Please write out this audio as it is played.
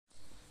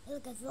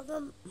guys,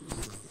 welcome.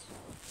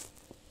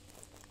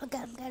 Okay,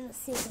 I'm kind of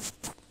sick.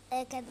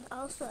 I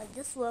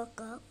just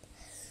woke up.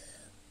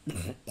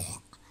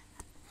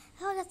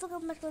 Hello guys,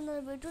 welcome back to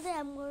another video. Today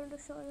I'm going to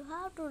show you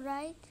how to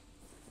write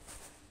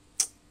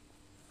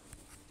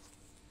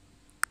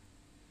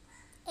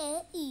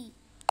AE.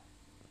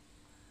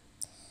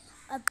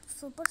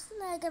 So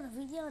personally I got a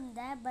video on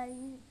that, but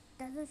it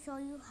doesn't show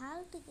you how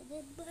to get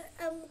it, but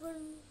I'm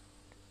going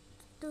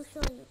to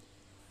show you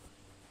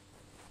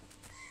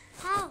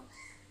how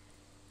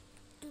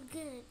to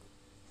get it.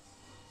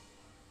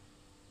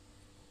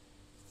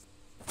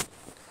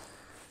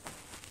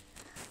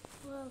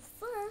 Well,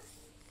 first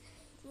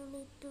you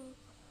need to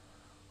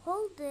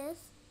hold this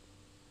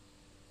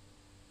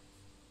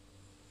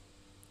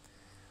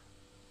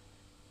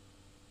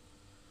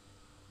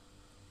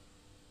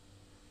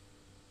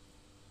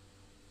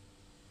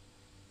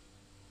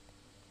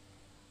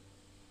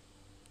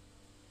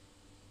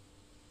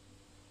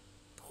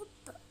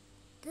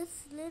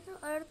this little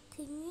earth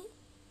thingy,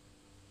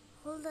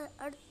 hold the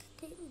earth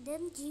thing,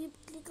 then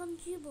click on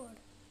keyboard.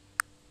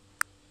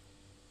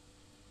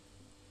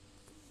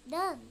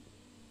 Done.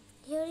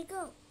 Here we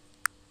go.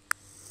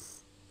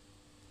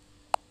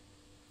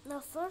 Now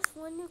first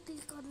when you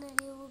click on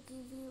it, it will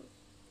give you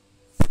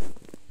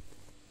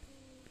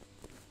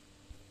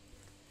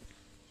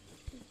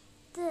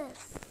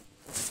this.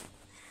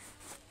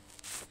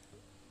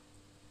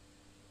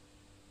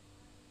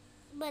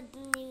 But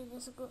then you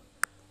just go,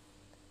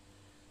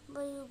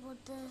 but you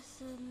put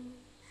this in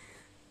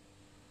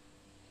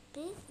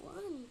big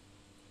one.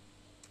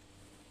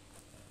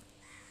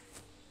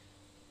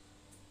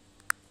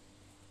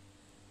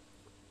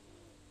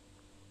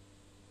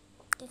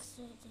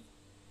 Exciting.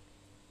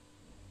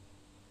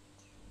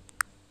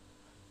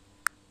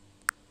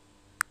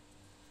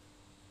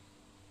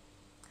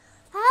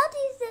 How do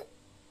you say?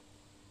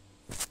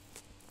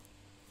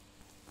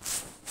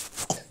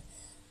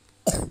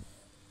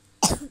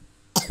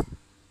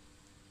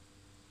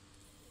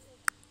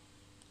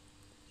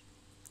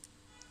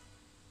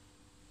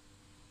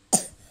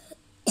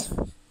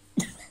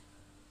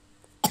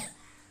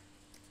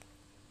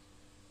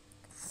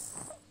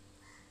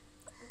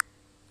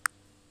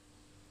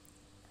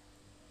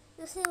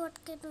 You see what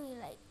can we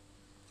write?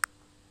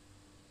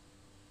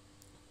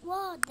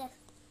 Wow, that's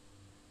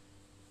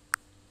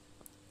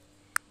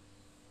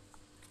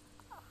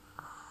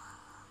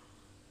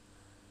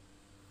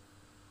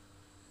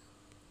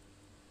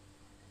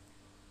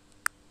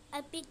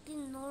I picked the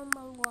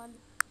normal one.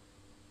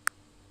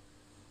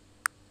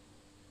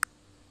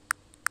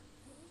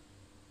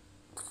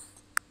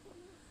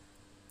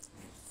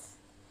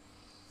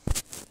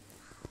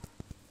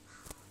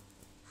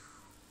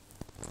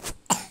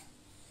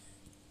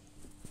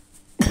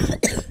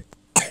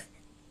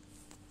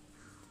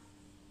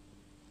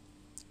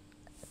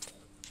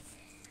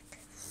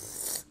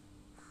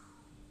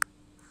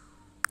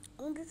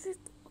 And this is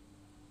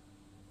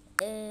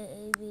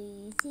A,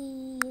 B,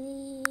 C,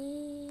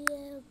 D,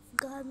 F,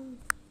 gun.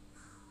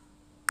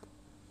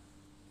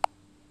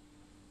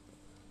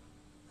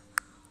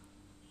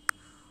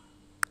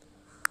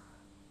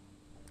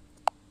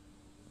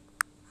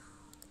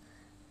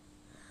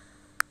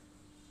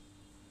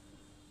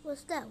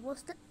 What's that?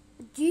 What's that?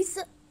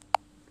 Jesus.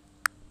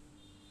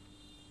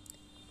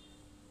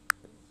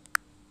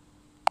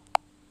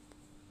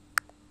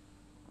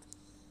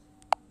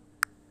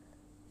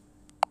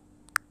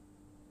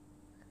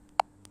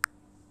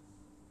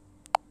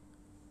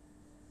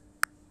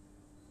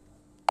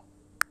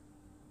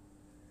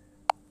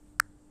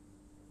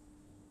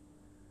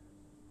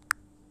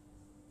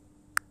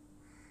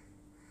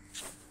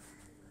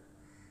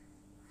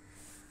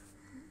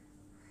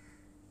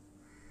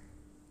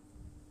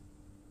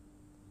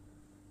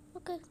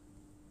 Okay.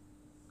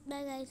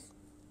 Bye guys.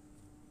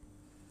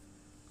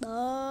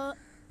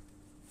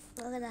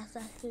 Okay, that's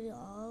actually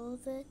all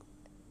of it.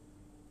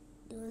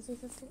 Do you want to say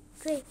something?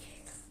 3.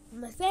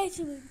 My face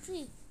will be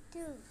 3, 2,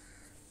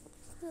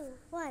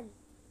 1.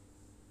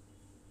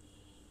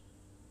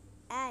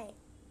 I.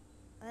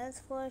 That's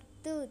for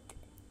tooth.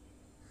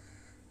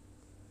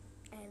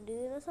 And do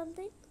you know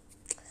something?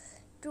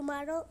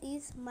 Tomorrow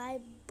is my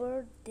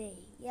birthday.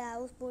 Yeah, I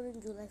was born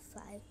in July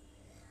 5,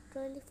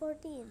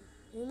 2014.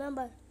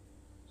 Remember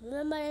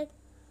it.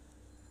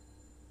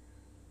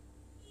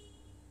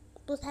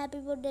 Put happy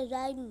birthday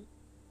rhyme.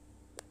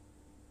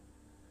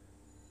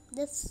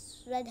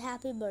 Just write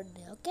happy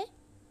birthday, okay?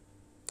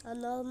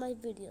 On all my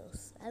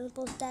videos. I don't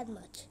post that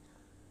much.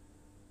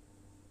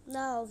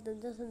 Not all of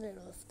them, just a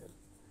little of them.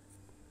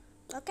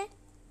 Okay?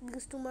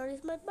 Because tomorrow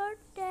is my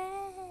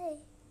birthday.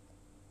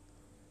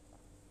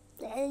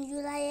 And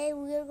July 8,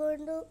 we are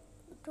going to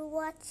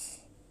watch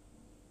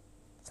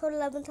Thor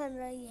Love and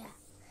Thunder, yeah.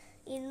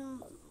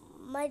 In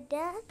my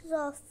dad's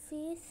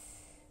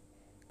office,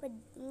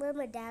 where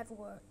my dad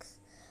works.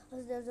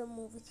 There's a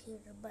movie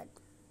theater, but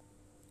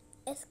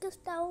Escus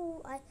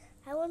Tower,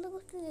 I want to go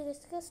to the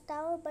Escus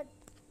Tower, but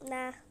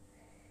nah.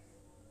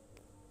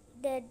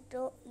 They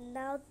don't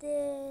allow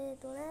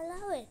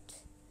it.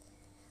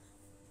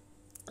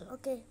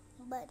 Okay,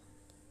 but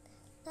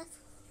That's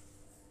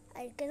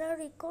I cannot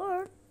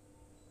record.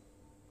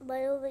 But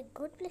it will be a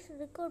good place to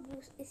record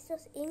because it's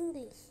just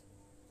English.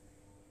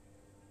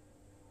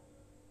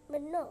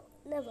 But no,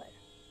 never.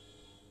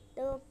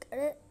 They will,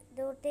 they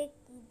will take.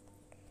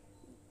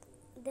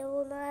 They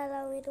will not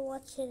allow me to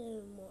watch it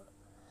anymore.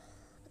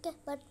 Okay,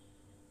 but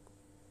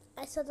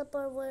I saw the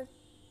part where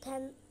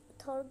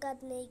Thor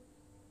got naked,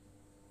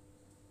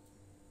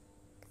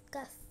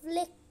 got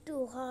flicked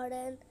too hard,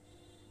 and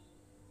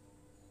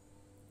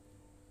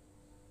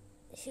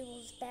she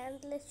was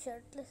pantless,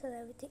 shirtless, and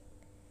everything.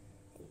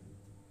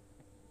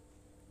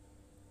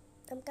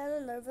 I'm kind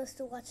of nervous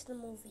to watch the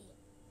movie.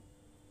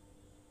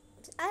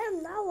 I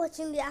am now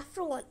watching the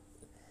after one.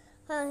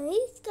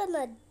 He's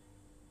gonna.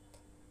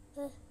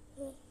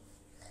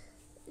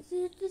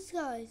 See this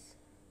guy's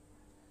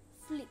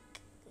flick.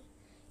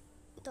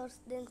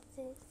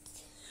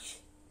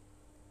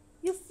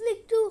 You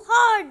flick too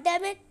hard,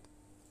 damn it!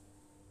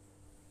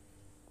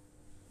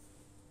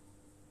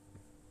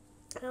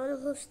 I want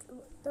to watch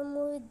the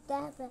movie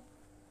that. And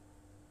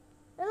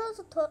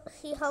also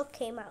She-Hulk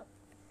came out.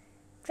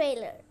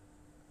 Trailer.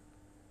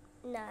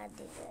 Not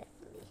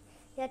exactly.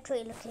 Yeah,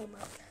 trailer came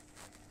out.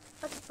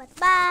 Okay,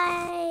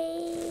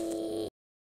 bye.